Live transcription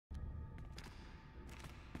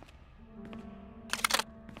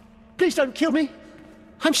Please don't kill me.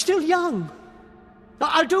 I'm still young.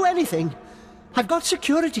 I'll do anything. I've got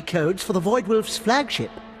security codes for the Voidwolf's flagship.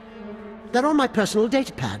 They're on my personal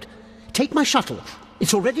datapad. Take my shuttle.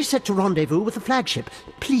 It's already set to rendezvous with the flagship.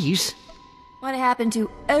 Please. What happened to,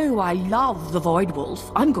 oh, I love the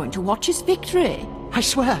Voidwolf. I'm going to watch his victory. I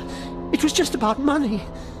swear, it was just about money.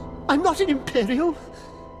 I'm not an Imperial.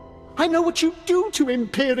 I know what you do to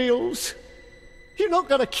Imperials. You're not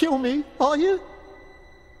gonna kill me, are you?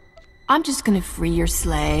 I'm just gonna free your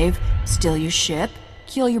slave, steal your ship,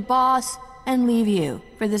 kill your boss, and leave you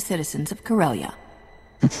for the citizens of Corellia.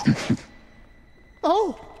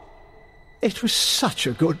 Oh, it was such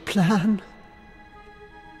a good plan.